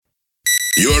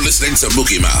You're listening to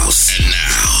Mookie Mouse. And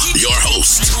now, your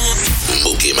host,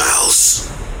 Mookie Mouse.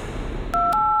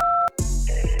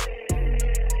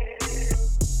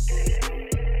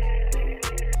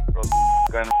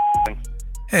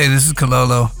 Hey, this is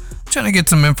Kulolo. I'm trying to get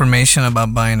some information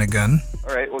about buying a gun.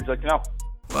 Alright, what would you like to know?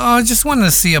 Well, I just wanted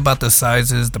to see about the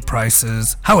sizes, the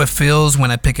prices, how it feels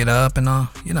when I pick it up and all,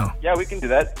 you know. Yeah, we can do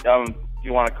that. If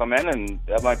you want to come in, and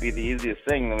that might be the easiest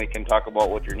thing, then we can talk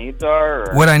about what your needs are.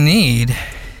 Or... What I need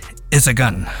is a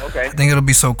gun. Okay. I think it'll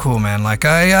be so cool, man. Like,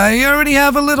 I already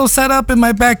have a little setup in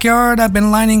my backyard. I've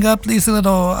been lining up these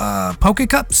little poke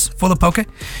cups full of poke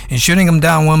and shooting them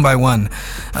down one by one.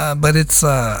 But it's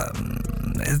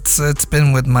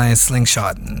been with my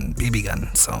slingshot and BB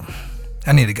gun, so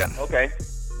I need a gun. Okay.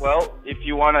 Well, if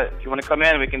you wanna come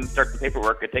in, we can start the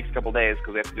paperwork. It takes a couple days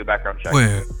because we have to do a background check.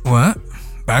 Wait, what?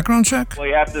 Background check? Well,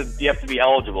 you have to be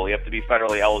eligible. You have to be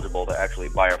federally eligible to actually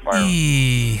buy a firearm.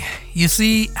 You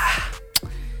see,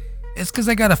 it's because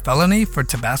I got a felony for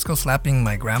Tabasco slapping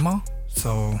my grandma.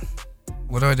 So,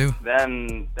 what do I do?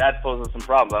 Then that poses some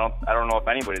problems. I don't know if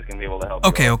anybody's gonna be able to help.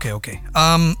 Okay.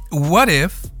 What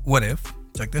if?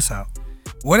 Check this out.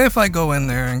 What if I go in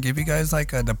there and give you guys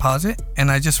like a deposit and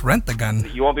I just rent the gun?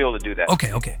 You won't be able to do that.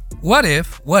 Okay. What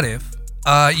if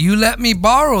you let me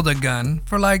borrow the gun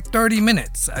for like 30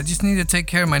 minutes? I just need to take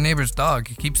care of my neighbor's dog.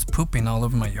 He keeps pooping all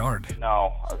over my yard.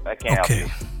 No, I can't help you.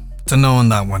 Okay. To know on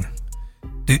that one.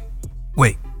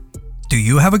 Do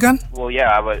you have a gun? Well,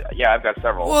 yeah, I've got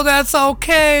several. Well, that's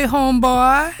okay,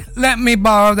 homeboy. Let me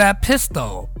borrow that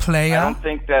pistol, player. I don't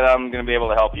think that I'm going to be able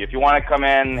to help you. If you want to come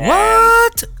in and...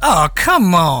 What? Oh,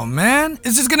 come on, man.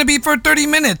 It's just going to be for 30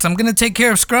 minutes. I'm going to take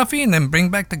care of Scruffy and then bring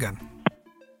back the gun.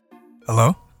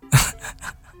 Hello?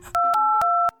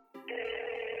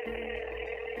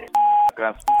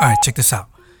 Alright, check this out.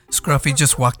 Scruffy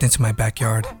just walked into my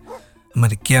backyard. I'm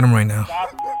going to get him right now.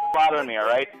 Stop bothering me,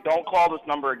 alright? Don't call this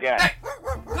number again. Hey,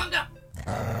 calm down.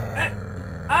 Hey.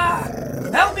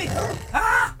 Help me.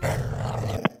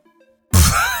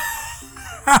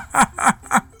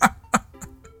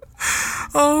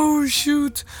 Oh,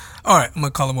 shoot. Alright, I'm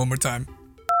going to call him one more time.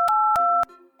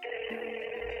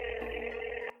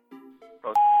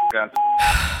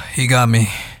 He got me.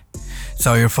 It's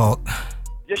all your fault.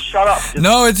 Just shut up.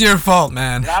 No, it's your fault,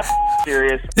 man. Not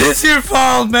serious. It's your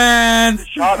fault, man.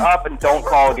 Shut up and don't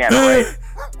call again, alright?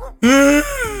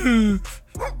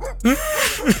 What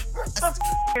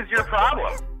is your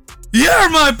problem? You're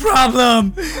my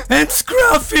problem. And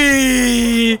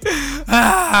Scruffy.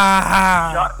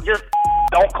 Just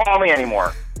don't call me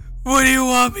anymore. What do you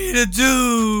want me to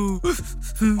do?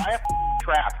 Buy a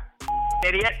trap,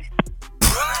 idiot.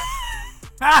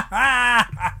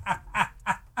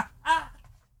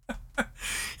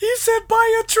 He said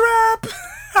buy a trap.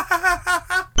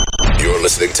 You're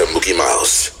listening to Mookie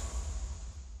Mouse.